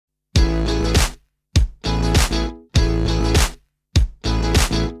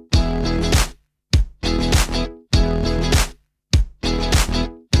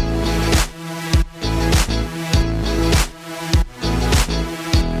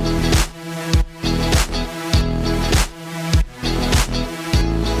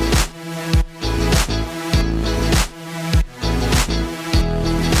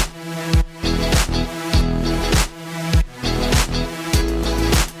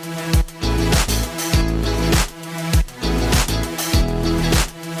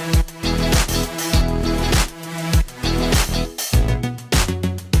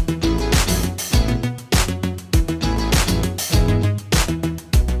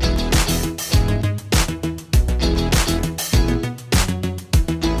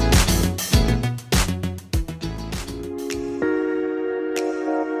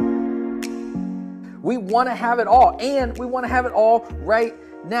want to have it all, and we want to have it all right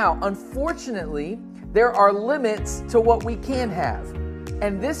now. Unfortunately, there are limits to what we can have.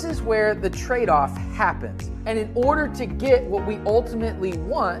 And this is where the trade-off happens. And in order to get what we ultimately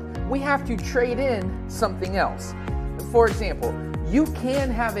want, we have to trade in something else. For example, you can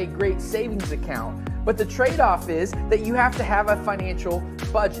have a great savings account, but the trade-off is that you have to have a financial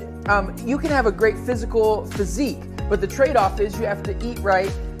budget. You can have a great physical physique, but the trade-off is you have to eat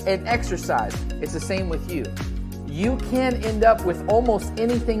right and exercise. It's the same with you. You can end up with almost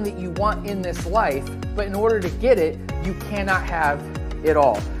anything that you want in this life, but in order to get it, you cannot have it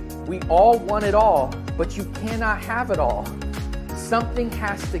all. We all want it all, but you cannot have it all. Something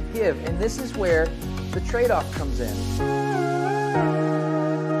has to give, and this is where the trade-off comes in.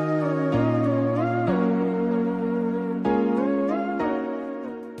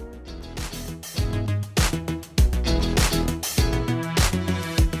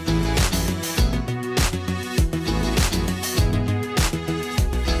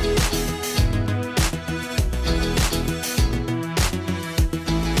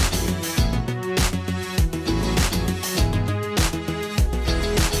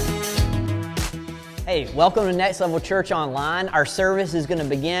 Hey, welcome to Next Level Church Online. Our service is going to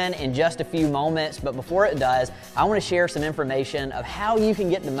begin in just a few moments, but before it does, I want to share some information of how you can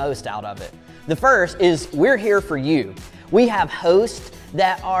get the most out of it. The first is we're here for you. We have hosts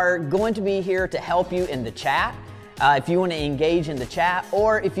that are going to be here to help you in the chat. If you want to engage in the chat,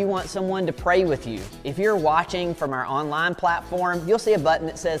 or if you want someone to pray with you. If you're watching from our online platform, you'll see a button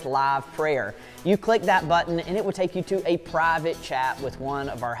that says Live Prayer. You click that button and it will take you to a private chat with one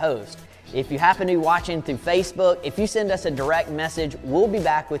of our hosts. If you happen to be watching through Facebook, if you send us a direct message, we'll be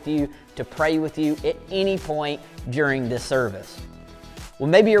back with you to pray with you at any point during this service. Well,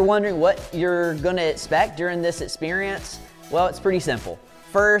 maybe you're wondering what you're going to expect during this experience. Well, it's pretty simple.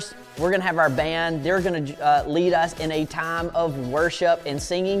 First, we're going to have our band. They're going to lead us in a time of worship and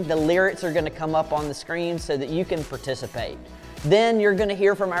singing. The lyrics are going to come up on the screen so that you can participate. Then you're going to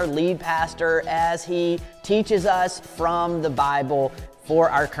hear from our lead pastor as he teaches us from the Bible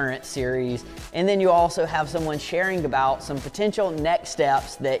for our current series. And then you also have someone sharing about some potential next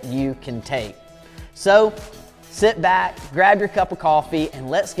steps that you can take. So sit back, grab your cup of coffee, and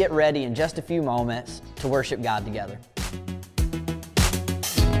let's get ready in just a few moments to worship God together.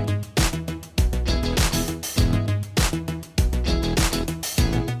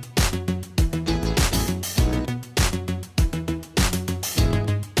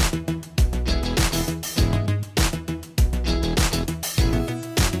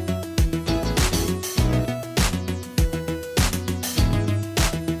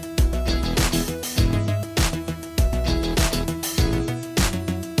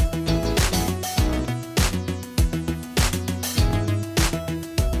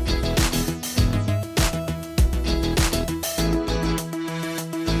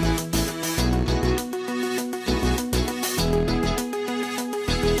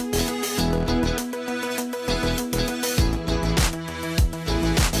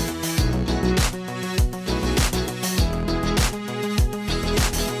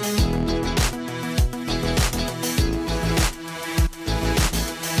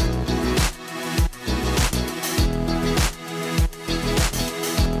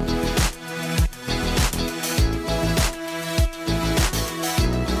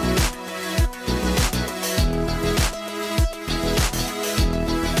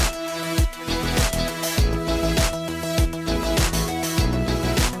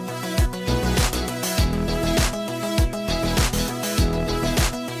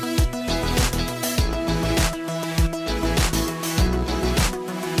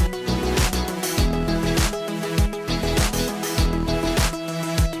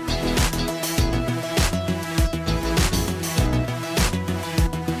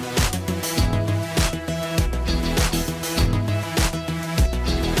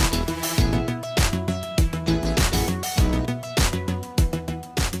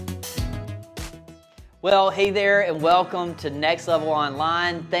 Well, hey there, and welcome to Next Level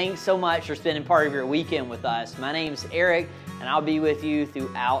Online. Thanks so much for spending part of your weekend with us. My name's Eric, and I'll be with you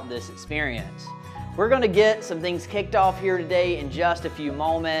throughout this experience. We're going to get some things kicked off here today in just a few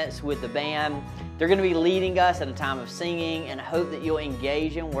moments with the band. They're going to be leading us at a time of singing, and I hope that you'll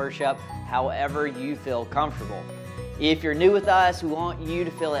engage in worship however you feel comfortable. If you're new with us, we want you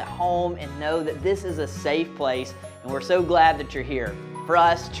to feel at home and know that this is a safe place, and we're so glad that you're here. For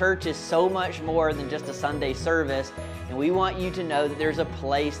us, church is so much more than just a Sunday service, and we want you to know that there's a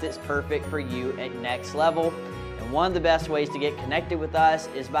place that's perfect for you at Next Level. And one of the best ways to get connected with us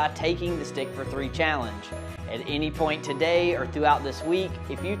is by taking the Stick for 3 challenge. At any point today or throughout this week,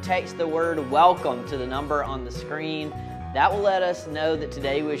 if you text the word WELCOME to the number on the screen, that will let us know that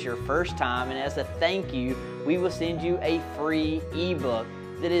today was your first time, and as a thank you, we will send you a free ebook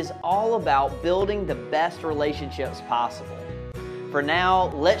that is all about building the best relationships possible. For now,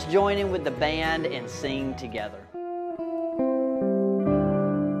 let's join in with the band and sing together.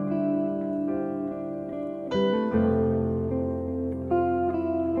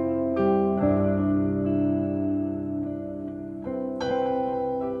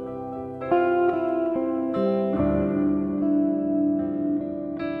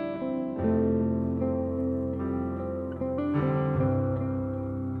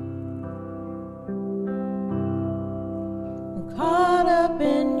 Caught up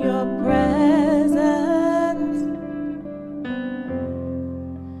in your presence,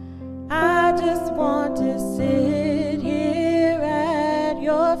 I just want to sit here at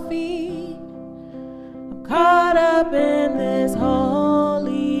your feet. I'm caught up in this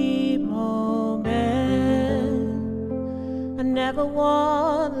holy moment, I never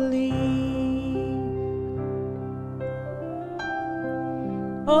want to leave.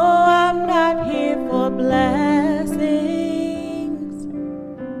 Oh, I'm not here for blessings,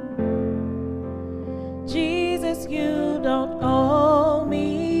 Jesus, you don't owe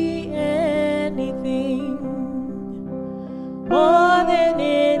me anything more than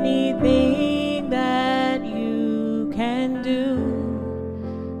anything that you can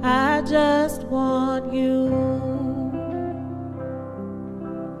do. I just want you.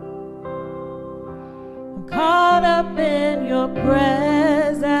 I'm caught up in your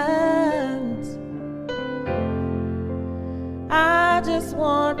presence, I just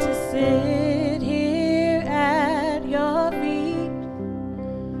want to sit here at your feet.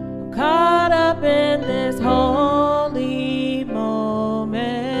 I'm caught up in this holy moment,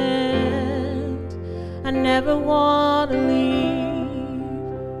 I never want to leave.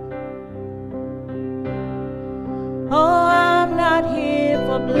 Oh, I'm not here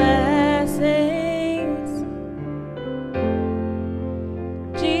for blessings,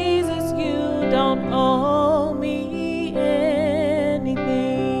 Jesus, you don't owe me anything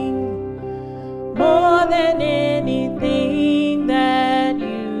more than anything that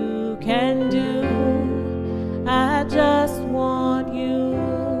you can do. I just want you.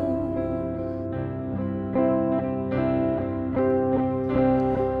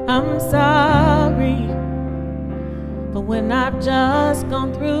 I'm sorry for when I've just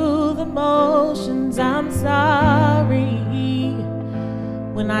gone through the motions. I'm sorry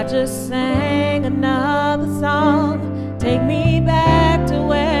when I just sang another song. Take me back to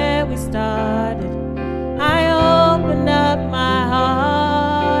where we started. I open up my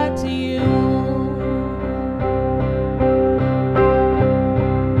heart to you.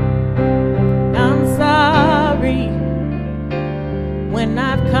 I'm sorry when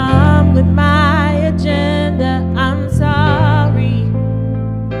I've come with my agenda. I'm sorry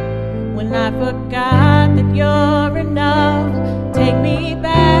when I forgot that you're enough. Take me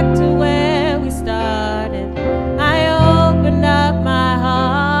back to where we started. I open up my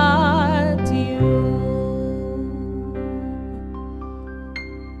heart to you.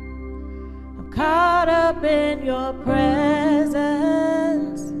 I'm caught up in your presence,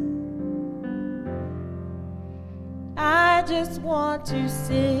 I just want to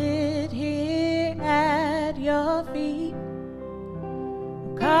sit here at your feet.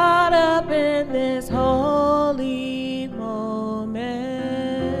 I'm caught up in this holy moment,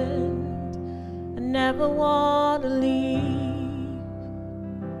 I never want to leave.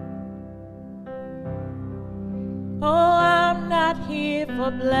 Oh, I'm not here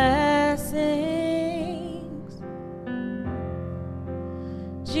for blessings,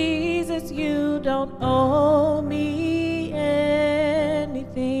 Jesus, you don't owe me anything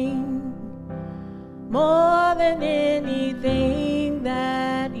more than anything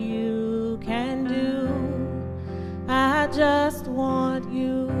that you can do. I just want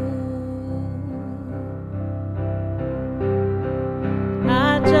you.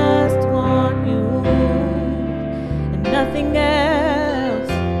 I just want you and nothing else,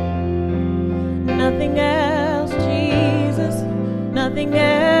 nothing else, Jesus, nothing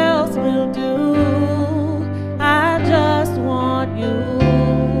else will do. I just want you,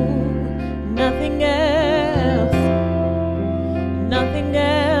 nothing else, nothing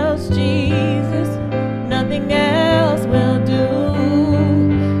else, Jesus, nothing else will do.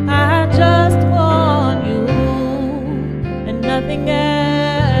 I just want you and nothing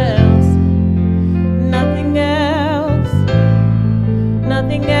else, nothing else,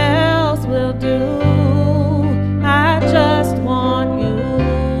 nothing else will do.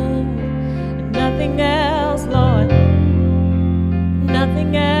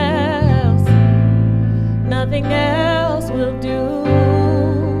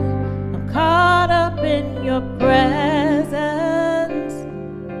 your presence.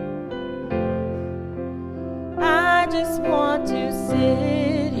 I just want to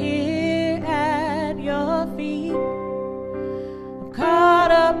sit here at your feet. I'm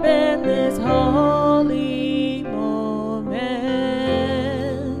caught up in this holy moment.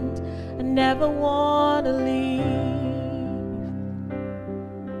 I never want to leave.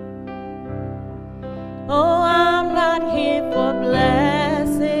 Oh, I'm not here for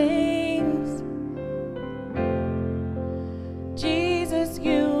blessings. Jesus,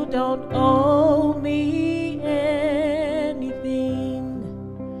 you don't owe me anything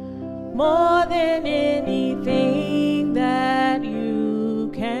more than anything that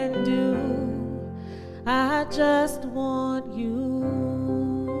you can do. I just want you.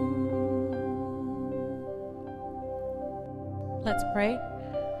 Let's pray.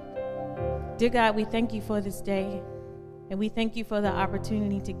 Dear God, we thank you for this day, and we thank you for the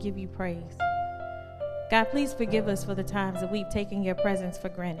opportunity to give you praise. God, please forgive us for the times that we've taken your presence for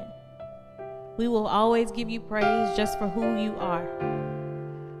granted. We will always give you praise just for who you are.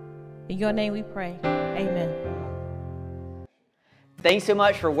 In your name we pray. Amen. Thanks so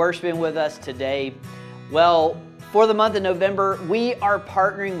much for worshiping with us today. Well, for the month of November, we are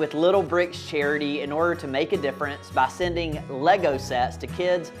partnering with Little Bricks Charity in order to make a difference by sending Lego sets to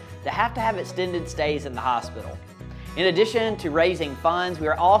kids that have to have extended stays in the hospital. In addition to raising funds, we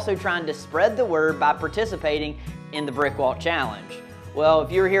are also trying to spread the word by participating in the Brick Walk Challenge. Well,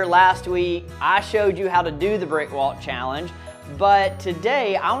 if you were here last week, I showed you how to do the Brick Walk Challenge, but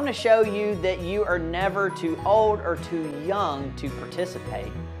today I want to show you that you are never too old or too young to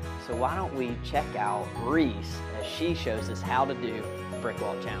participate. So why don't we check out Reese as she shows us how to do the Brick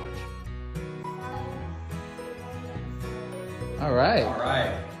Walk Challenge. All right. All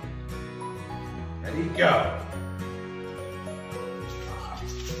right. Ready, go.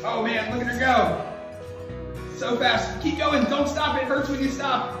 Oh man, look at her go. So fast. Keep going. Don't stop. It hurts when you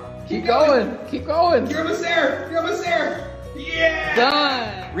stop. Keep going. Keep going. You're almost there. You're almost there. Yeah!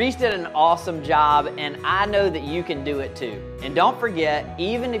 Done. Reese did an awesome job, and I know that you can do it too. And don't forget,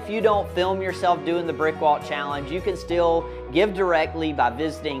 even if you don't film yourself doing the Brick Walk Challenge, you can still give directly by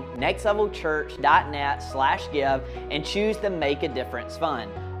visiting nextlevelchurch.net/give and choose the Make a Difference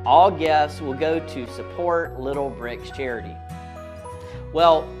Fund. All gifts will go to support Little Bricks Charity.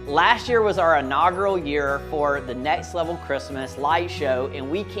 Well, last year was our inaugural year for the Next Level Christmas Light Show,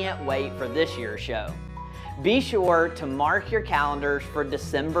 and we can't wait for this year's show. Be sure to mark your calendars for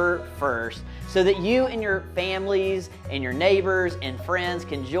December 1st so that you and your families and your neighbors and friends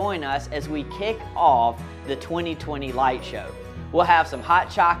can join us as we kick off the 2020 Light Show. We'll have some hot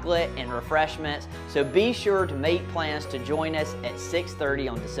chocolate and refreshments, so be sure to make plans to join us at 6:30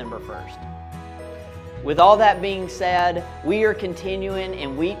 on December 1st. With all that being said, we are continuing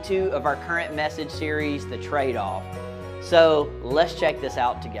in week 2 of our current message series, The Tradeoff. So let's check this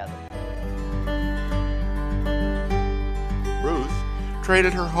out together. Ruth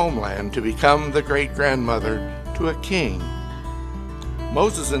traded her homeland to become the great-grandmother to a king.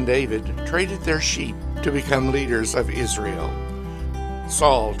 Moses and David traded their sheep to become leaders of Israel.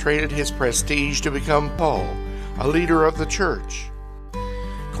 Saul traded his prestige to become Paul, a leader of the church.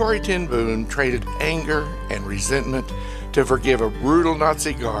 Corrie ten Boom traded anger and resentment to forgive a brutal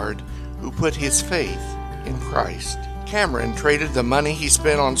Nazi guard who put his faith in Christ. Cameron traded the money he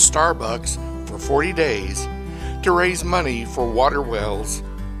spent on Starbucks for 40 days to raise money for water wells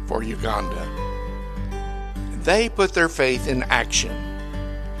for Uganda. They put their faith in action,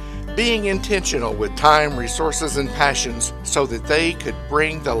 being intentional with time, resources, and passions so that they could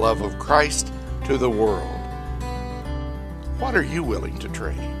bring the love of Christ to the world. What are you willing to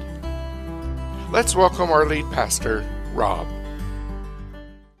trade? Let's welcome our lead pastor, Rob.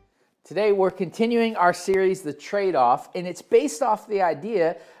 Today we're continuing our series, The Tradeoff, and it's based off the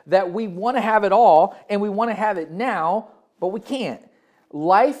idea that we want to have it all and we want to have it now, but we can't.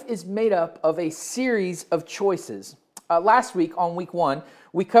 Life is made up of a series of choices. Last week, on week 1,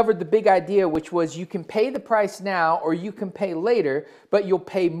 we covered the big idea, which was you can pay the price now or you can pay later, but you'll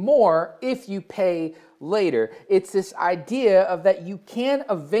pay more if you pay later. It's this idea of that you can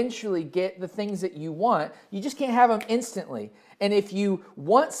eventually get the things that you want. You just can't have them instantly. And if you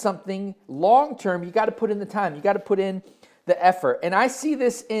want something long-term, you got to put in the time. You got to put in the effort. And I see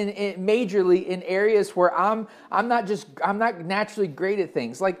this in majorly in areas where I'm not naturally great at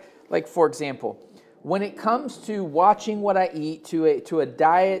things. Like for example, when it comes to watching what I eat, to a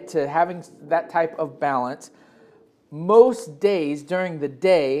diet, to having that type of balance, most days during the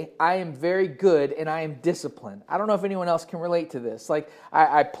day, I am very good and I am disciplined. I don't know if anyone else can relate to this. Like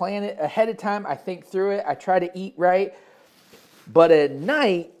I plan it ahead of time. I think through it. I try to eat right. But at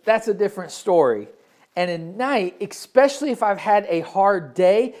night, that's a different story. And at night, especially if I've had a hard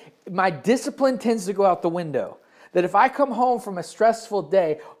day, my discipline tends to go out the window. That if I come home from a stressful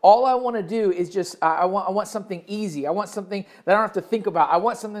day, all I want to do is just, I want something easy. I want something that I don't have to think about. I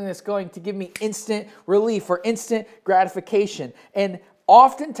want something that's going to give me instant relief or instant gratification. And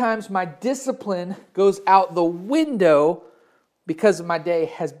oftentimes my discipline goes out the window because my day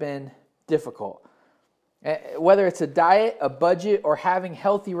has been difficult. Whether it's a diet, a budget, or having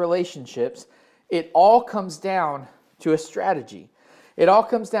healthy relationships, it all comes down to a strategy. It all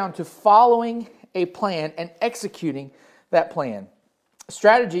comes down to following a plan and executing that plan.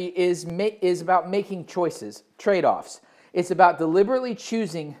 Strategy is about making choices, trade-offs. It's about deliberately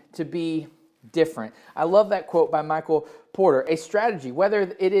choosing to be different. I love that quote by Michael Porter. A strategy,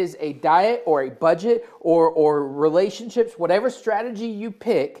 whether it is a diet or a budget or relationships, whatever strategy you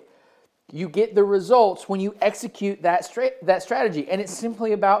pick, you get the results when you execute that strategy. And it's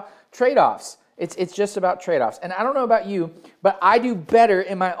simply about trade-offs. It's just about trade-offs. And I don't know about you, but I do better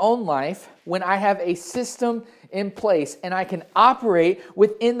in my own life when I have a system in place and I can operate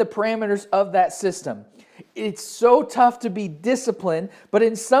within the parameters of that system. It's so tough to be disciplined, but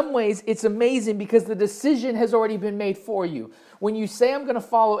in some ways it's amazing because the decision has already been made for you. When you say I'm going to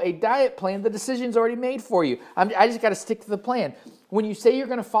follow a diet plan, the decision's already made for you. I just got to stick to the plan. When you say you're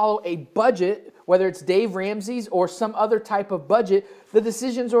going to follow a budget, whether it's Dave Ramsey's or some other type of budget, the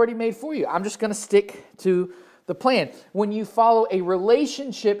decision's already made for you. I'm just going to stick to the plan. When you follow a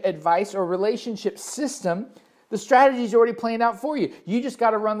relationship advice or relationship system, the strategy's already planned out for you. You just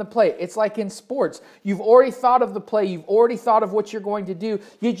got to run the play. It's like in sports. You've already thought of the play. You've already thought of what you're going to do.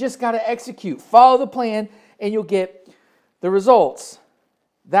 You just got to execute. Follow the plan and you'll get the results.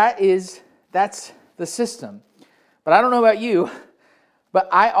 That's the system. But I don't know about you, but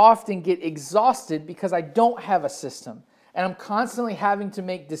I often get exhausted because I don't have a system. And I'm constantly having to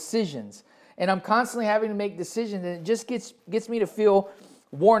make decisions. And I'm constantly having to make decisions, and it just gets me to feel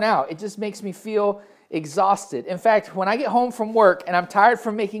worn out. It just makes me feel exhausted. In fact, when I get home from work and I'm tired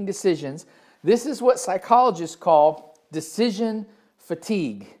from making decisions, this is what psychologists call decision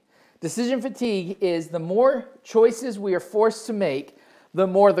fatigue. Decision fatigue is the more choices we are forced to make, the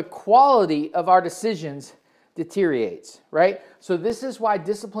more the quality of our decisions deteriorates, right? So this is why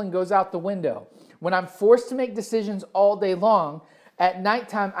discipline goes out the window. When I'm forced to make decisions all day long, at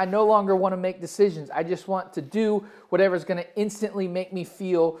nighttime, I no longer want to make decisions. I just want to do whatever is going to instantly make me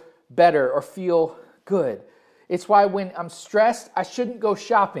feel better or feel good. It's why when I'm stressed, I shouldn't go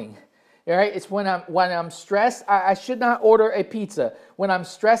shopping. All right? It's when I'm stressed, I should not order a pizza. When I'm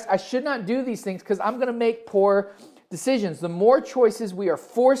stressed, I should not do these things because I'm going to make poor decisions. The more choices we are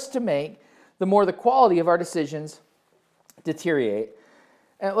forced to make, the more the quality of our decisions deteriorate.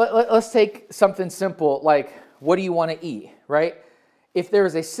 And let's take something simple like, what do you want to eat, right? If there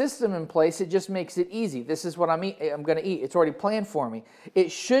is a system in place, it just makes it easy. This is what I'm going to eat. It's already planned for me. It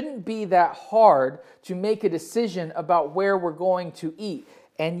shouldn't be that hard to make a decision about where we're going to eat.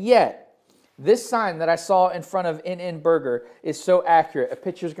 And yet, this sign that I saw in front of In Burger is so accurate. A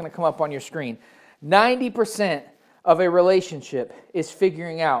picture is going to come up on your screen. 90% of a relationship is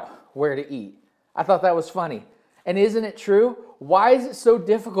figuring out where to eat. I thought that was funny. And isn't it true? Why is it so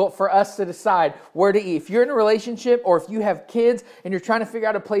difficult for us to decide where to eat? If you're in a relationship or if you have kids and you're trying to figure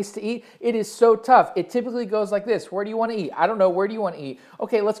out a place to eat, it is so tough. It typically goes like this. Where do you want to eat? I don't know. Where do you want to eat?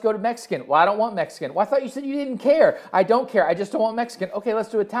 Okay, let's go to Mexican. Well, I don't want Mexican. Well, I thought you said you didn't care. I don't care. I just don't want Mexican. Okay, let's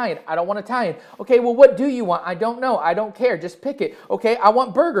do Italian. I don't want Italian. Okay, well, what do you want? I don't know. I don't care. Just pick it. Okay, I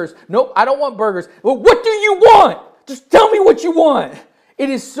want burgers. Nope, I don't want burgers. Well, what do you want? Just tell me what you want.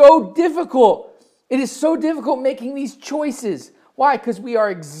 It is so difficult. It is so difficult making these choices. Why? Because we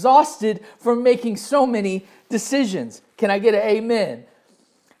are exhausted from making so many decisions. Can I get an amen?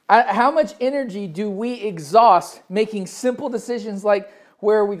 How much energy do we exhaust making simple decisions like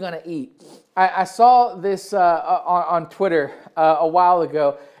where are we going to eat? I saw this on Twitter a while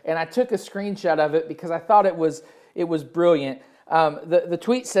ago, and I took a screenshot of it because I thought it was brilliant. The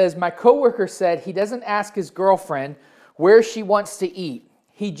tweet says, my coworker said he doesn't ask his girlfriend where she wants to eat.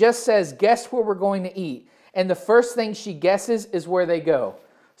 He just says, guess where we're going to eat. And the first thing she guesses is where they go.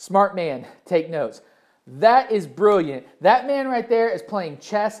 Smart man, take notes. That is brilliant. That man right there is playing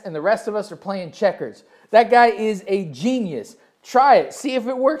chess and the rest of us are playing checkers. That guy is a genius. Try it. See if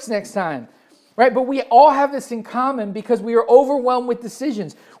it works next time. Right? But we all have this in common because we are overwhelmed with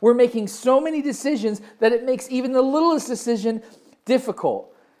decisions. We're making so many decisions that it makes even the littlest decision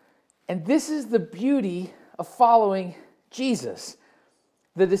difficult. And this is the beauty of following Jesus.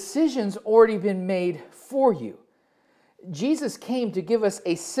 The decision's already been made for you. Jesus came to give us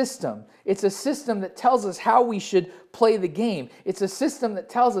a system. It's a system that tells us how we should play the game. It's a system that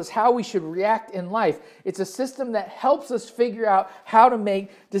tells us how we should react in life. It's a system that helps us figure out how to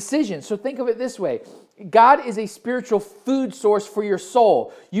make decisions. So think of it this way. God is a spiritual food source for your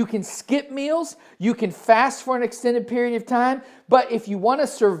soul. You can skip meals, you can fast for an extended period of time, but if you want to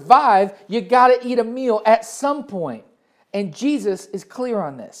survive, you got to eat a meal at some point. And Jesus is clear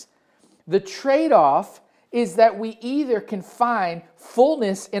on this. The trade-off is that we either can find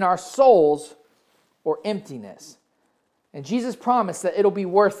fullness in our souls or emptiness. And Jesus promised that it'll be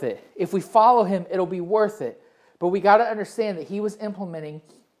worth it. If we follow him, it'll be worth it. But we got to understand that he was implementing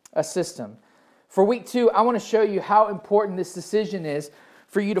a system. For week 2, I want to show you how important this decision is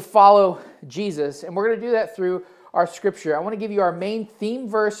for you to follow Jesus. And we're going to do that through our scripture. I want to give you our main theme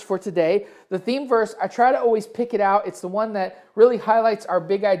verse for today. The theme verse, I try to always pick it out. It's the one that really highlights our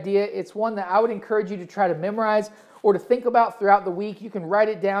big idea. It's one that I would encourage you to try to memorize or to think about throughout the week. You can write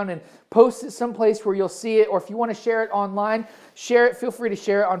it down and post it someplace where you'll see it. Or if you want to share it online, share it. Feel free to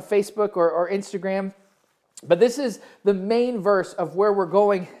share it on Facebook or Instagram. But this is the main verse of where we're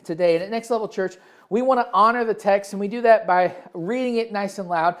going today. And at Next Level Church, we want to honor the text, and we do that by reading it nice and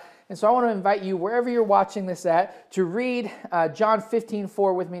loud. And so I want to invite you, wherever you're watching this at, to read John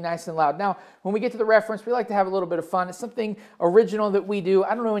 15:4 with me nice and loud. Now, when we get to the reference, we like to have a little bit of fun. It's something original that we do.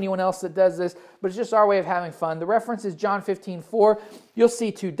 I don't know anyone else that does this, but it's just our way of having fun. The reference is John 15:4. You'll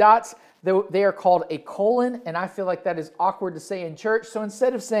see 2 dots. They are called a colon, and I feel like that is awkward to say in church. So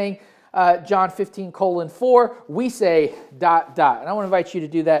instead of saying John 15:4, we say ... And I want to invite you to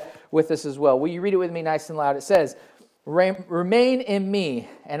do that with us as well. Will you read it with me nice and loud? It says, "Remain in me,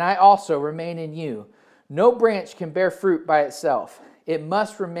 and I also remain in you. No branch can bear fruit by itself. It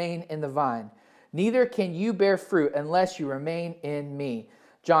must remain in the vine. Neither can you bear fruit unless you remain in me."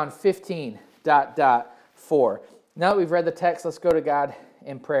 John 15:4. Now that we've read the text, let's go to God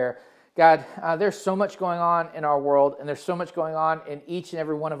in prayer. God, there's so much going on in our world, and there's so much going on in each and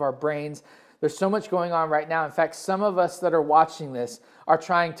every one of our brains. There's so much going on right now. In fact, some of us that are watching this are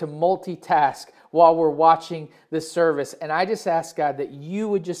trying to multitask while we're watching this service. And I just ask, God, that you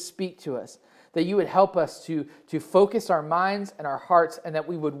would just speak to us, that you would help us to focus our minds and our hearts, and that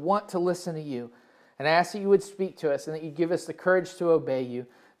we would want to listen to you. And I ask that you would speak to us and that you give us the courage to obey you,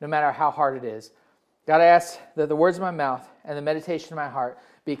 no matter how hard it is. God, I ask that the words of my mouth and the meditation of my heart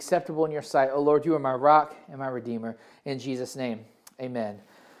be acceptable in your sight. Oh Lord, you are my rock and my redeemer. In Jesus' name, amen.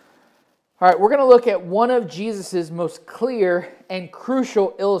 All right, we're going to look at one of Jesus' most clear and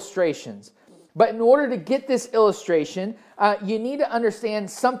crucial illustrations. But in order to get this illustration, you need to understand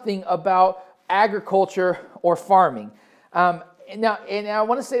something about agriculture or farming. Now, I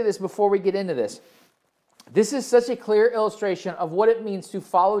want to say this before we get into this. This is such a clear illustration of what it means to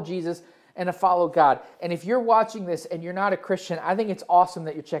follow Jesus and to follow God. And if you're watching this and you're not a Christian, I think it's awesome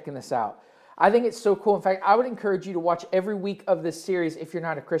that you're checking this out. I think it's so cool. In fact, I would encourage you to watch every week of this series if you're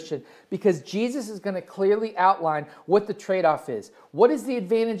not a Christian, because Jesus is going to clearly outline what the trade-off is. What is the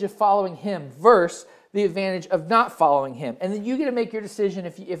advantage of following him versus the advantage of not following him? And then you get to make your decision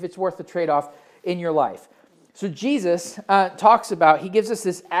if it's worth the trade-off in your life. So Jesus talks about, he gives us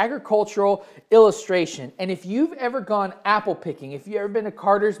this agricultural illustration. And if you've ever gone apple picking, if you've ever been to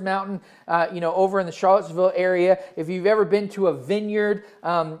Carter's Mountain, over in the Charlottesville area, if you've ever been to a vineyard,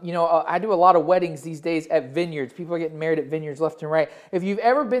 I do a lot of weddings these days at vineyards. People are getting married at vineyards left and right. If you've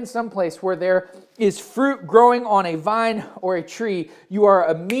ever been someplace where there is fruit growing on a vine or a tree, you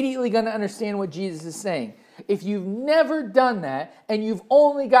are immediately going to understand what Jesus is saying. If you've never done that and you've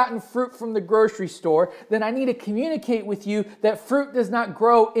only gotten fruit from the grocery store, then I need to communicate with you that fruit does not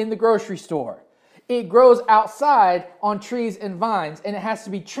grow in the grocery store. It grows outside on trees and vines, and it has to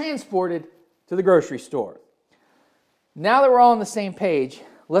be transported to the grocery store. Now that we're all on the same page,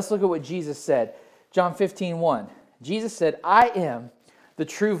 let's look at what Jesus said. John 15:1. Jesus said, "I am the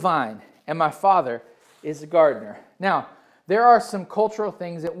true vine, and my Father is the gardener." Now, there are some cultural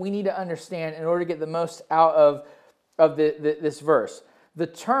things that we need to understand in order to get the most out of this verse. The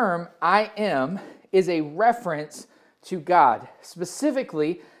term "I am" is a reference to God.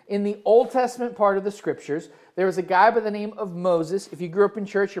 Specifically, in the Old Testament part of the Scriptures, there was a guy by the name of Moses. If you grew up in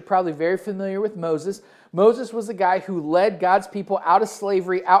church, you're probably very familiar with Moses. Moses was the guy who led God's people out of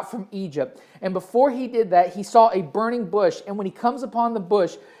slavery, out from Egypt. And before he did that, he saw a burning bush. And when he comes upon the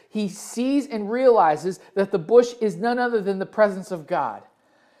bush, he sees and realizes that the bush is none other than the presence of God.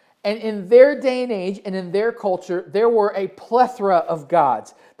 And in their day and age and in their culture, there were a plethora of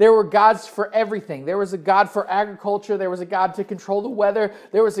gods. There were gods for everything. There was a god for agriculture. There was a god to control the weather.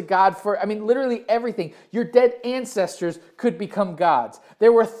 There was a god for, literally everything. Your dead ancestors could become gods.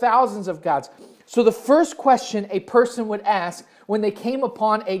 There were thousands of gods. So the first question a person would ask when they came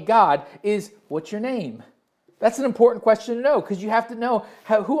upon a God is, what's your name? That's an important question to know because you have to know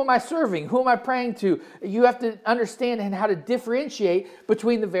who am I serving? Who am I praying to? You have to understand how to differentiate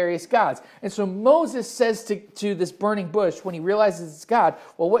between the various gods. And so Moses says to this burning bush when he realizes it's God,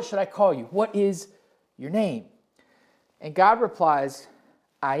 well, what should I call you? What is your name? And God replies,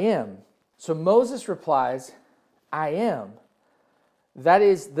 I am. So Moses replies, I am. That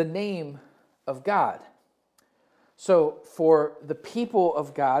is the name of God. So for the people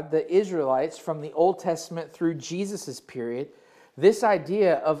of God, the Israelites from the Old Testament through Jesus' period, this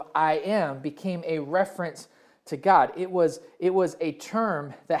idea of I am became a reference to God. It was a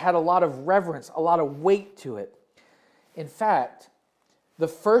term that had a lot of reverence, a lot of weight to it. In fact, the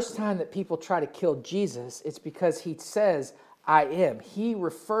first time that people try to kill Jesus, it's because he says, I am. He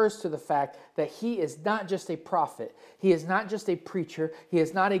refers to the fact that he is not just a prophet. He is not just a preacher. He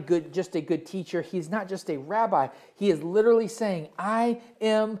is not just a good teacher. He is not just a rabbi. He is literally saying, I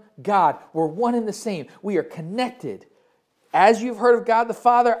am God. We're one and the same. We are connected. As you've heard of God the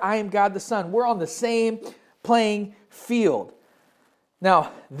Father, I am God the Son. We're on the same playing field.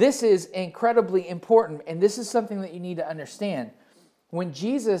 Now, this is incredibly important, and this is something that you need to understand. When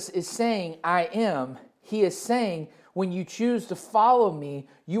Jesus is saying, I am, he is saying, when you choose to follow me,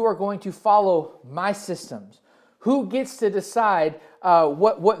 you are going to follow my systems. Who gets to decide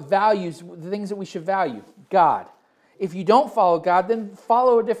what values, the things that we should value? God. If you don't follow God, then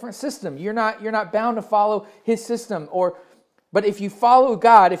follow a different system. You're not bound to follow his system. But if you follow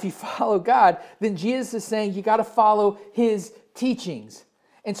God, then Jesus is saying you got to follow his teachings.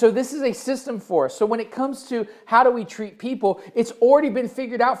 And so this is a system for us. So when it comes to how do we treat people, it's already been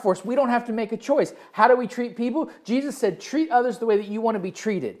figured out for us. We don't have to make a choice. How do we treat people? Jesus said, treat others the way that you want to be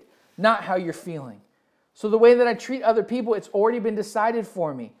treated, not how you're feeling. So the way that I treat other people, it's already been decided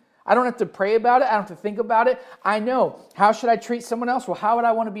for me. I don't have to pray about it. I don't have to think about it. I know. How should I treat someone else? Well, how would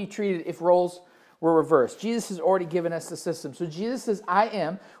I want to be treated if roles were reversed? Jesus has already given us the system. So Jesus says, I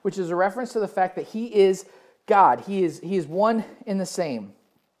am, which is a reference to the fact that he is God. He is one and the same.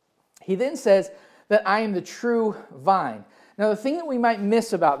 He then says that I am the true vine. Now, the thing that we might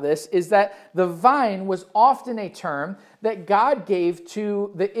miss about this is that the vine was often a term that God gave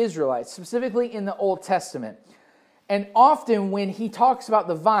to the Israelites, specifically in the Old Testament. And often when he talks about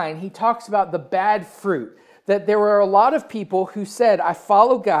the vine, he talks about the bad fruit. That there were a lot of people who said, I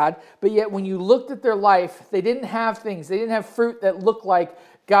follow God, but yet when you looked at their life, they didn't have things. They didn't have fruit that looked like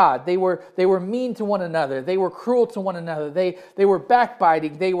God. They were mean to one another. They were cruel to one another. They were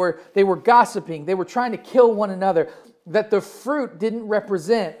backbiting. They were gossiping. They were trying to kill one another. That the fruit didn't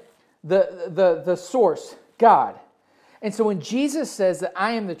represent the source, God. And so when Jesus says that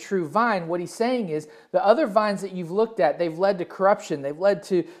I am the true vine, what he's saying is the other vines that you've looked at, they've led to corruption. They've led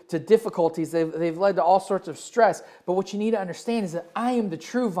to difficulties. They've led to all sorts of stress. But what you need to understand is that I am the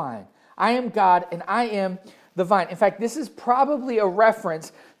true vine. I am God and I am the vine. In fact, this is probably a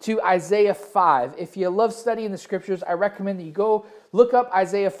reference to Isaiah 5. If you love studying the scriptures, I recommend that you go look up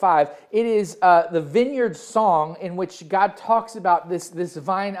Isaiah 5. It is the vineyard song in which God talks about this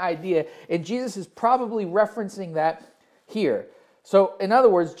vine idea, and Jesus is probably referencing that here. So, in other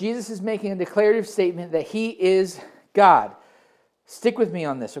words, Jesus is making a declarative statement that he is God. Stick with me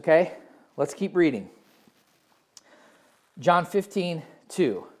on this, okay? Let's keep reading. John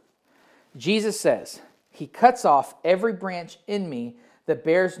 15:2. Jesus says, he cuts off every branch in me that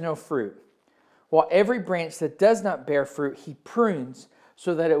bears no fruit, while every branch that does not bear fruit, he prunes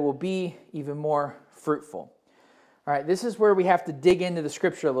so that it will be even more fruitful. All right, this is where we have to dig into the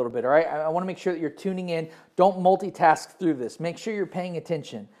scripture a little bit, all right? I want to make sure that you're tuning in. Don't multitask through this. Make sure you're paying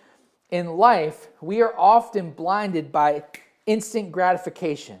attention. In life, we are often blinded by instant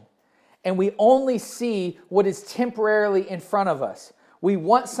gratification, and we only see what is temporarily in front of us. We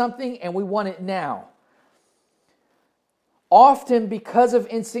want something, and we want it now. Often, because of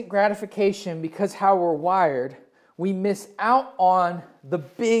instant gratification, because how we're wired, we miss out on the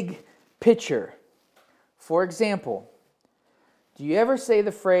big picture. For example, do you ever say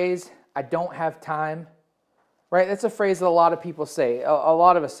the phrase, I don't have time? Right? That's a phrase that a lot of people say. A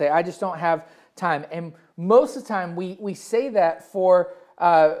lot of us say, I just don't have time. And most of the time, we say that for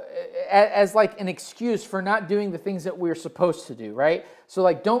as like an excuse for not doing the things that we're supposed to do, right? So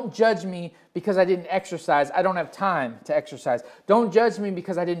like, don't judge me because I didn't exercise. I don't have time to exercise. Don't judge me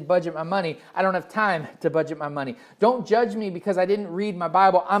because I didn't budget my money. I don't have time to budget my money. Don't judge me because I didn't read my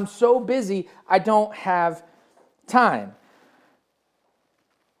Bible. I'm so busy, I don't have time.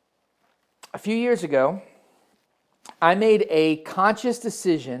 A few years ago, I made a conscious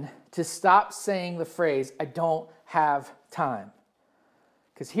decision to stop saying the phrase, I don't have time.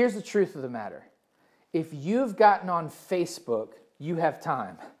 Because here's the truth of the matter. If you've gotten on Facebook, you have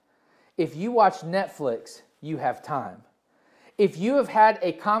time. If you watch Netflix, you have time. If you have had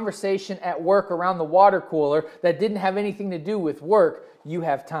a conversation at work around the water cooler that didn't have anything to do with work, you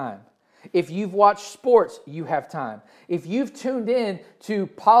have time. If you've watched sports, you have time. If you've tuned in to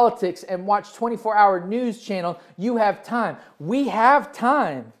politics and watched 24-hour news channel, you have time. We have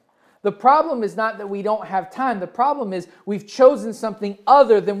time. The problem is not that we don't have time. The problem is we've chosen something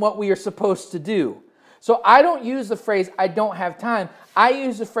other than what we are supposed to do. So I don't use the phrase, I don't have time. I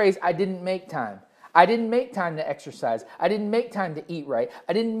use the phrase, I didn't make time. I didn't make time to exercise. I didn't make time to eat right.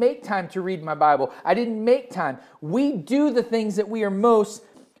 I didn't make time to read my Bible. I didn't make time. We do the things that we are most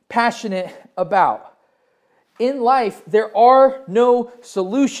passionate about. In life, there are no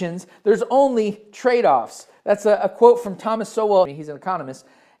solutions. There's only trade-offs. That's a quote from Thomas Sowell. He's an economist.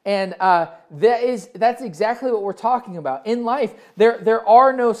 And that's exactly what we're talking about. In life, there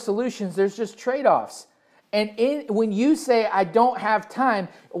are no solutions. There's just trade-offs. And when you say, I don't have time,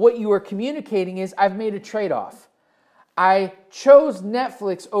 what you are communicating is, I've made a trade-off. I chose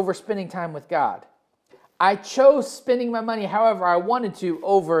Netflix over spending time with God. I chose spending my money however I wanted to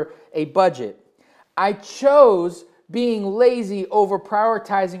over a budget. I chose being lazy over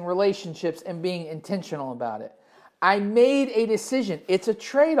prioritizing relationships and being intentional about it. I made a decision. It's a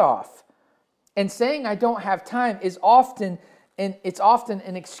trade-off. And saying I don't have time is often an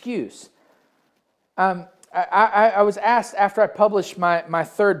excuse. I was asked after I published my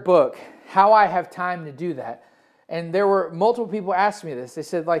third book how I have time to do that. And there were multiple people asking me this. They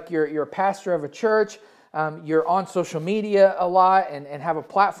said, like, you're a pastor of a church, you're on social media a lot and have a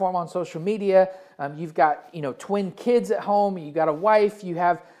platform on social media. You've got, twin kids at home, you've got a wife, you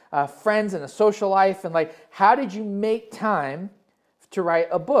have friends and a social life. And like, how did you make time to write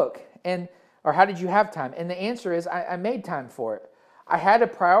a book? Or how did you have time? And the answer is, I made time for it. I had to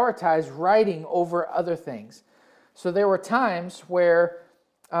prioritize writing over other things. So there were times where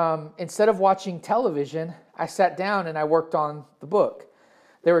instead of watching television, I sat down and I worked on the book.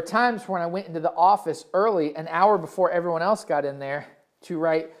 There were times when I went into the office early, an hour before everyone else got in there, to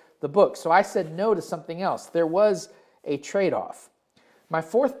write the book. So I said no to something else. There was a trade-off. My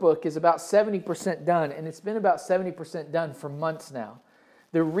fourth book is about 70% done, and it's been about 70% done for months now.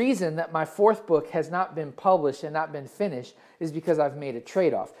 The reason that my fourth book has not been published and not been finished is because I've made a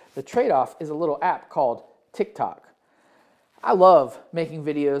trade-off. The trade-off is a little app called TikTok. I love making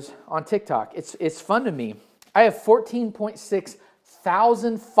videos on TikTok. It's fun to me. I have 14.6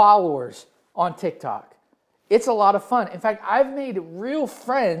 thousand followers on TikTok. It's a lot of fun. In fact, I've made real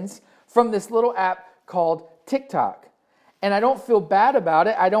friends from this little app called TikTok. And I don't feel bad about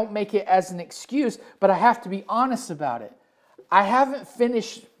it. I don't make it as an excuse, but I have to be honest about it. I haven't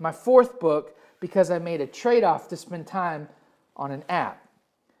finished my fourth book because I made a trade-off to spend time on an app.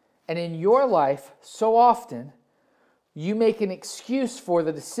 And in your life, so often, you make an excuse for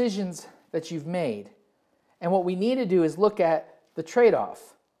the decisions that you've made. And what we need to do is look at the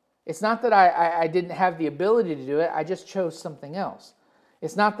trade-off. It's not that I didn't have the ability to do it, I just chose something else.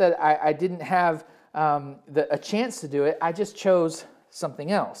 It's not that I didn't have a chance to do it, I just chose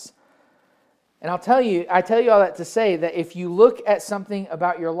something else. And I tell you all that to say that if you look at something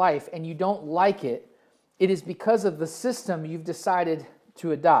about your life and you don't like it, it is because of the system you've decided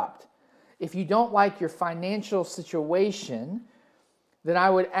to adopt. If you don't like your financial situation, then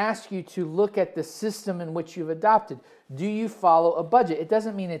I would ask you to look at the system in which you've adopted. Do you follow a budget? It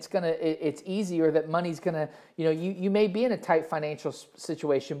doesn't mean it's easy or that money's gonna, you may be in a tight financial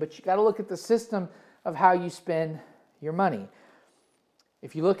situation, but you got to look at the system of how you spend your money.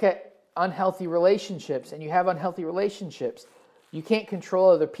 If you look at unhealthy relationships and you have unhealthy relationships, you can't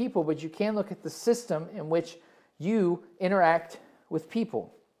control other people, but you can look at the system in which you interact with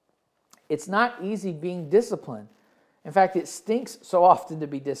people. It's not easy being disciplined. In fact, it stinks so often to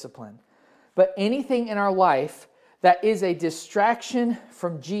be disciplined. But anything in our life that is a distraction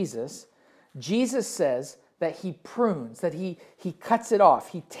from Jesus, Jesus says that he prunes, that he cuts it off.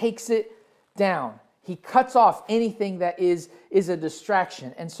 He takes it down. He cuts off anything that is a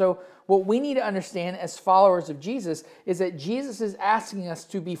distraction. And so what we need to understand as followers of Jesus is that Jesus is asking us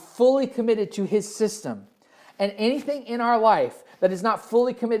to be fully committed to his system. And anything in our life that is not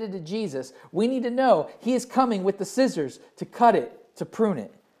fully committed to Jesus, we need to know he is coming with the scissors to cut it, to prune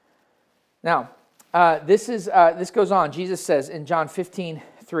it. Now, this goes on. Jesus says in John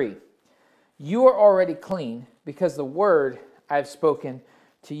 15:3, "You are already clean because the word I have spoken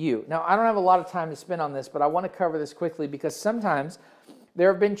to you." Now, I don't have a lot of time to spend on this, but I want to cover this quickly because sometimes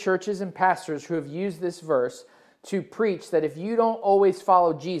there have been churches and pastors who have used this verse to preach that if you don't always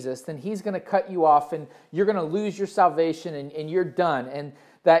follow Jesus, then he's going to cut you off and you're going to lose your salvation and you're done. And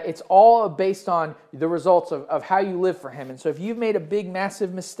that it's all based on the results of how you live for Him. And so if you've made a big,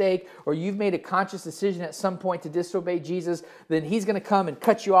 massive mistake, or you've made a conscious decision at some point to disobey Jesus, then He's going to come and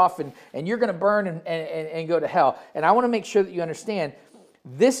cut you off, and you're going to burn and go to hell. And I want to make sure that you understand,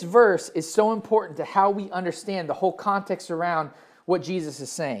 this verse is so important to how we understand the whole context around what Jesus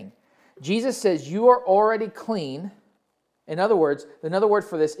is saying. Jesus says, you are already clean. In other words, another word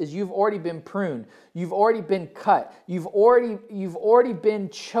for this is you've already been pruned. You've already been cut. You've already been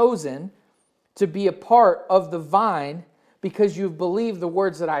chosen to be a part of the vine because you've believed the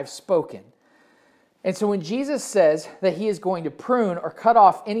words that I've spoken. And so when Jesus says that He is going to prune or cut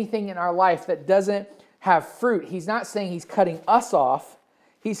off anything in our life that doesn't have fruit, He's not saying He's cutting us off.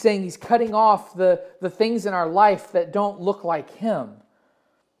 He's saying He's cutting off the things in our life that don't look like Him.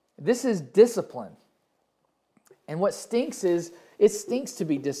 This is discipline. And what stinks is, it stinks to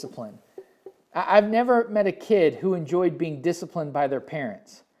be disciplined. I've never met a kid who enjoyed being disciplined by their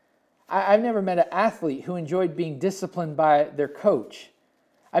parents. I've never met an athlete who enjoyed being disciplined by their coach.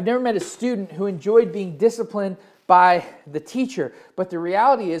 I've never met a student who enjoyed being disciplined by the teacher. But the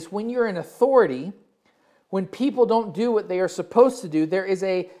reality is, when you're in authority, when people don't do what they are supposed to do, there's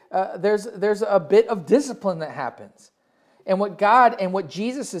a bit of discipline that happens. And what God and what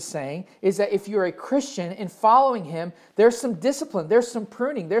Jesus is saying is that if you're a Christian and following Him, there's some discipline, there's some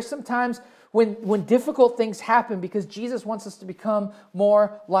pruning, there's some times when difficult things happen because Jesus wants us to become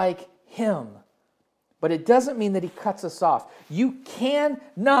more like Him. But it doesn't mean that He cuts us off. You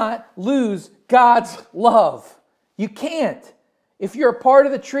cannot lose God's love. You can't. If you're a part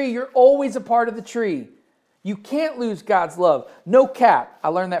of the tree, you're always a part of the tree. You can't lose God's love. No cap. I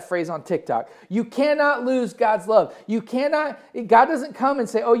learned that phrase on TikTok. You cannot lose God's love. God doesn't come and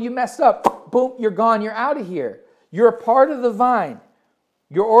say, oh, you messed up. Boom, you're gone. You're out of here. You're a part of the vine.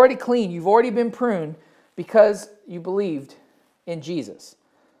 You're already clean. You've already been pruned because you believed in Jesus.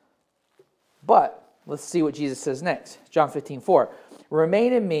 But let's see what Jesus says next. John 15:4.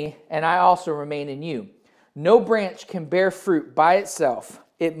 Remain in me, and I also remain in you. No branch can bear fruit by itself.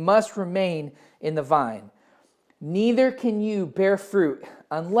 It must remain in the vine. Neither can you bear fruit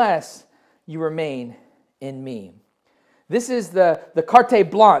unless you remain in me. This is the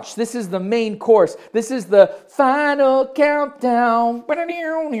carte blanche. This is the main course. This is the final countdown.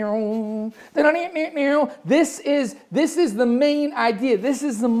 This is the main idea. This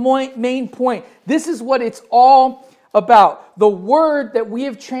is the main point. This is what it's all about. The word that we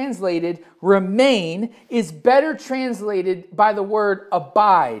have translated, remain, is better translated by the word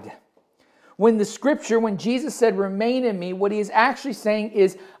abide. When Jesus said, remain in me, what He is actually saying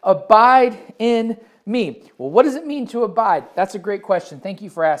is, abide in me. Well, what does it mean to abide? That's a great question. Thank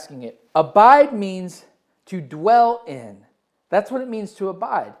you for asking it. Abide means to dwell in. That's what it means to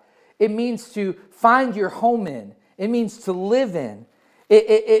abide. It means to find your home in. It means to live in.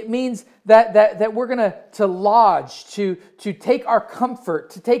 It means that we're going to lodge, to take our comfort,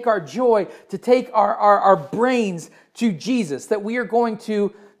 to take our joy, to take our brains to Jesus, that we are going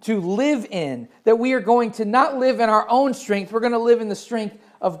to live in, that we are going to not live in our own strength, we're going to live in the strength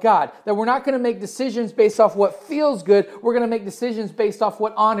of God, that we're not going to make decisions based off what feels good, we're going to make decisions based off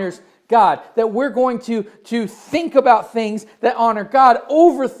what honors God, that we're going to think about things that honor God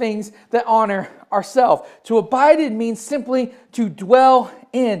over things that honor ourselves. To abide in means simply to dwell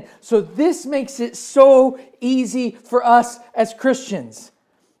in. So this makes it so easy for us as Christians.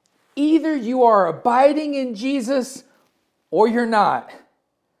 Either you are abiding in Jesus or you're not.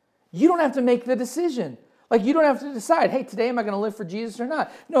 You don't have to make the decision. Like, you don't have to decide, hey, today am I going to live for Jesus or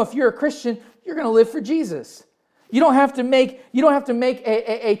not? No, if you're a Christian, you're going to live for Jesus. You don't have to make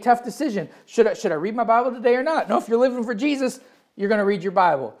a tough decision. Should I read my Bible today or not? No, if you're living for Jesus, you're going to read your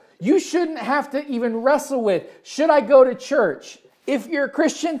Bible. You shouldn't have to even wrestle with, should I go to church? If you're a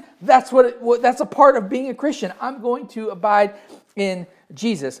Christian, that's a part of being a Christian. I'm going to abide in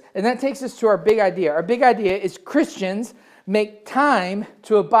Jesus. And that takes us to our big idea. Our big idea is Christians make time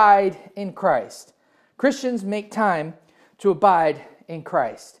to abide in Christ. Christians make time to abide in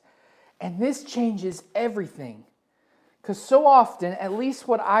Christ. And this changes everything. Because so often, at least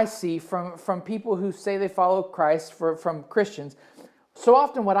what I see from people who say they follow Christ, from Christians, so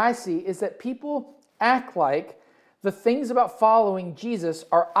often what I see is that people act like the things about following Jesus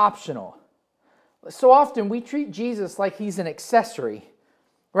are optional. So often we treat Jesus like He's an accessory.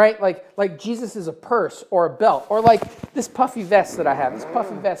 Right? Like Jesus is a purse or a belt, or like this puffy vest that I have. This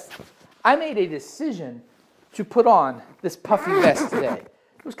puffy vest. I made a decision to put on this puffy vest today.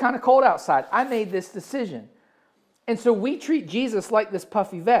 It was kind of cold outside. I made this decision. And so we treat Jesus like this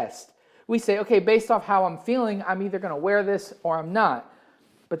puffy vest. We say, okay, based off how I'm feeling, I'm either going to wear this or I'm not.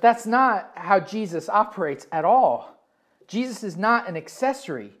 But that's not how Jesus operates at all. Jesus is not an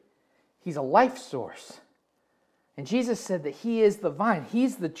accessory. He's a life source. And Jesus said that He is the vine.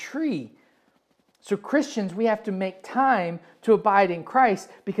 He's the tree. So Christians, we have to make time to abide in Christ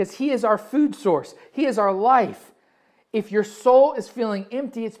because He is our food source. He is our life. If your soul is feeling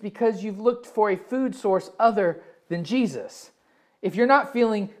empty, it's because you've looked for a food source other than Jesus. If you're not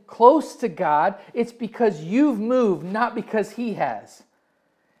feeling close to God, it's because you've moved, not because He has.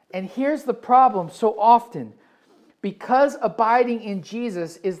 And here's the problem so often. Because abiding in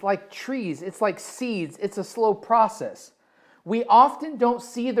Jesus is like trees, it's like seeds, it's a slow process. We often don't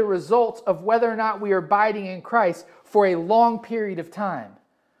see the results of whether or not we are abiding in Christ for a long period of time.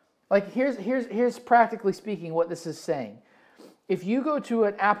 Like here's practically speaking what this is saying. If you go to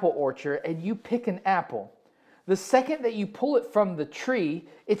an apple orchard and you pick an apple, the second that you pull it from the tree,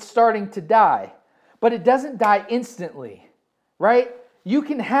 it's starting to die. But it doesn't die instantly, right? You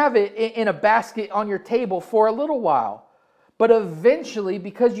can have it in a basket on your table for a little while. But eventually,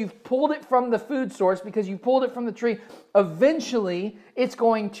 because you've pulled it from the food source, because you pulled it from the tree, eventually it's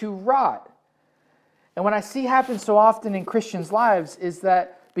going to rot. And what I see happen so often in Christians' lives is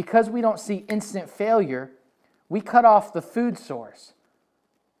that because we don't see instant failure, we cut off the food source.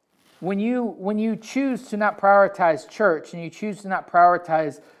 When you choose to not prioritize church and you choose to not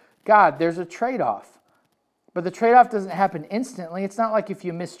prioritize God, there's a trade-off. But the trade-off doesn't happen instantly. It's not like if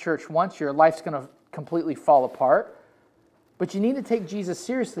you miss church once, your life's going to completely fall apart. But you need to take Jesus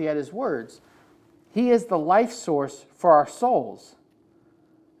seriously at His words. He is the life source for our souls.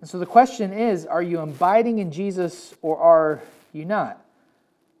 And so the question is, are you abiding in Jesus or are you not?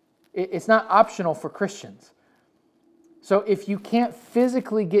 It's not optional for Christians. So if you can't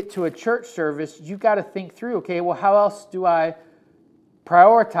physically get to a church service, you've got to think through, okay, well, how else do I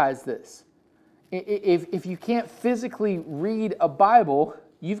prioritize this? If you can't physically read a Bible,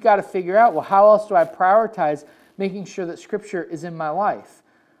 you've got to figure out, well, how else do I prioritize making sure that Scripture is in my life?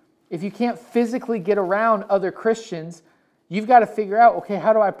 If you can't physically get around other Christians, you've got to figure out, okay,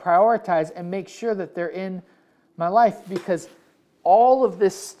 how do I prioritize and make sure that they're in my life? Because all of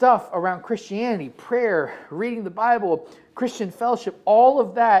this stuff around Christianity, prayer, reading the Bible, Christian fellowship, all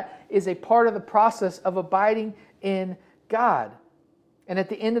of that is a part of the process of abiding in God. And at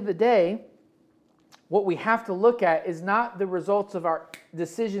the end of the day, what we have to look at is not the results of our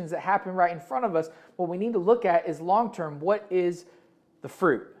decisions that happen right in front of us. What we need to look at is long-term, what is the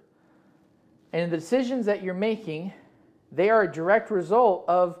fruit? And the decisions that you're making, they are a direct result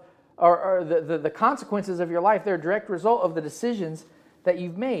of, or the consequences of your life, they're a direct result of the decisions that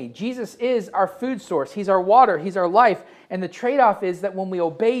you've made. Jesus is our food source. He's our water. He's our life. And the trade-off is that when we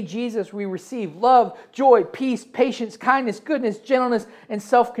obey Jesus, we receive love, joy, peace, patience, kindness, goodness, gentleness, and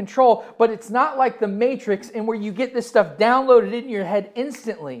self-control. But it's not like the Matrix in where you get this stuff downloaded into your head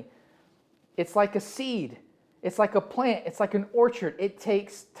instantly. It's like a seed. It's like a plant. It's like an orchard. It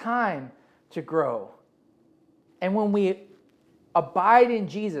takes time to grow. And when we abide in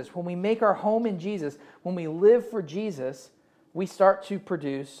Jesus, when we make our home in Jesus, when we live for Jesus, we start to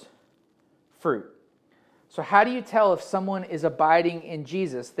produce fruit. So how do you tell if someone is abiding in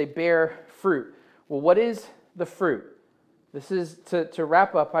Jesus? They bear fruit. Well, what is the fruit? This is to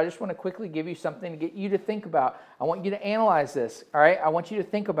wrap up. I just want to quickly give you something to get you to think about. I want you to analyze this, all right? I want you to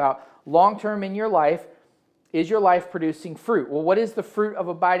think about long-term in your life, is your life producing fruit? Well, what is the fruit of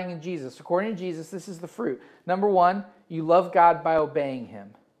abiding in Jesus? According to Jesus, this is the fruit. Number one, you love God by obeying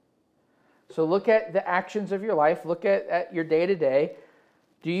Him. So look at the actions of your life. Look at your day-to-day.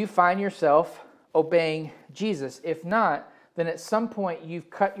 Do you find yourself obeying Jesus? If not, then at some point you've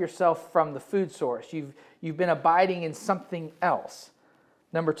cut yourself from the food source. You've been abiding in something else.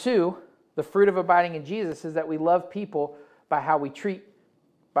 Number two, the fruit of abiding in Jesus is that we love people by how we treat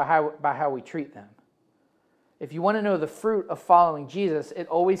them. If you want to know the fruit of following Jesus, it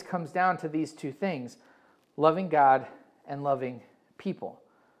always comes down to these two things: loving God and loving people.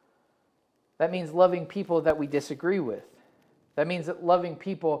 That means loving people that we disagree with. That means that loving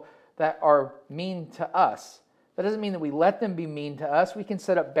people that are mean to us. That doesn't mean that we let them be mean to us. We can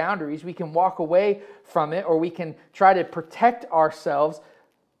set up boundaries. We can walk away from it, or we can try to protect ourselves,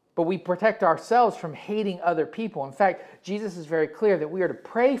 but we protect ourselves from hating other people. In fact, Jesus is very clear that we are to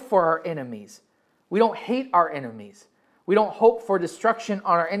pray for our enemies. We don't hate our enemies. We don't hope for destruction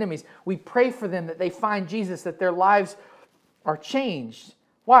on our enemies. We pray for them that they find Jesus, that their lives are changed.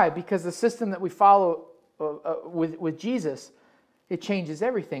 Why? Because the system that we follow with Jesus, it changes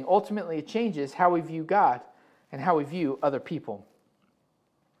everything. Ultimately, it changes how we view God and how we view other people.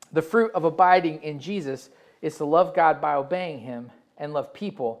 The fruit of abiding in Jesus is to love God by obeying Him and love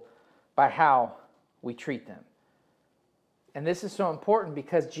people by how we treat them. And this is so important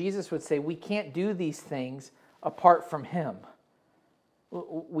because Jesus would say we can't do these things apart from Him.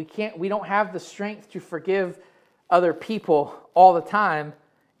 We don't have the strength to forgive other people all the time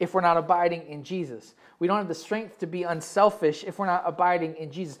if we're not abiding in Jesus. We don't have the strength to be unselfish if we're not abiding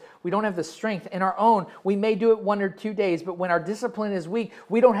in Jesus. We don't have the strength in our own. We may do it 1 or 2 days, but when our discipline is weak,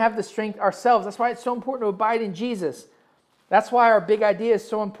 we don't have the strength ourselves. That's why it's so important to abide in Jesus. That's why our big idea is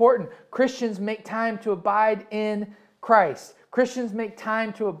so important. Christians make time to abide in Christ. Christians make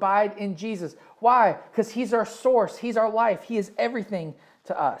time to abide in Jesus. Why? Because He's our source. He's our life. He is everything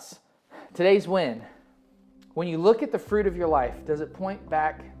to us. Today's win. When you look at the fruit of your life, does it point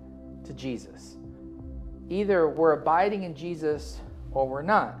back to Jesus? Either we're abiding in Jesus or we're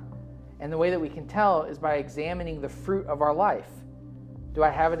not. And the way that we can tell is by examining the fruit of our life. Do I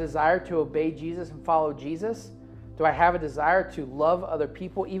have a desire to obey Jesus and follow Jesus? Do I have a desire to love other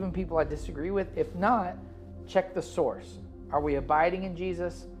people, even people I disagree with? If not, check the source. Are we abiding in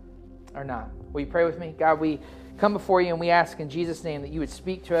Jesus or not? Will you pray with me? God, we come before you and we ask in Jesus' name that you would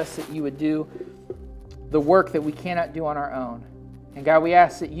speak to us, that you would do the work that we cannot do on our own. And God, we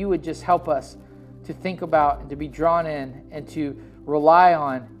ask that you would just help us to think about and to be drawn in and to rely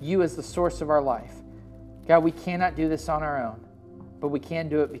on you as the source of our life. God, we cannot do this on our own, but we can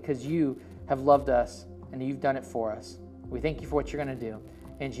do it because you have loved us and you've done it for us. We thank you for what you're going to do.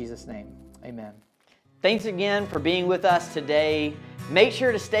 In Jesus' name, amen. Thanks again for being with us today. Make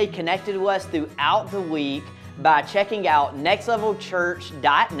sure to stay connected to us throughout the week by checking out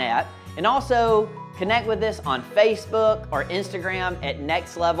nextlevelchurch.net, and also connect with us on Facebook or Instagram at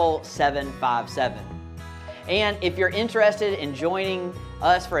nextlevel757. And if you're interested in joining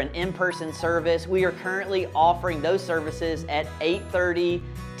us for an in-person service, we are currently offering those services at 8:30,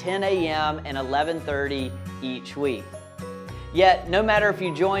 10 a.m., and 11:30 each week. Yet, no matter if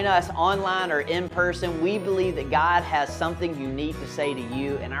you join us online or in person, we believe that God has something unique to say to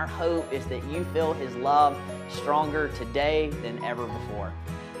you, and our hope is that you feel His love stronger today than ever before.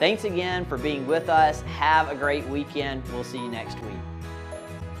 Thanks again for being with us. Have a great weekend. We'll see you next week.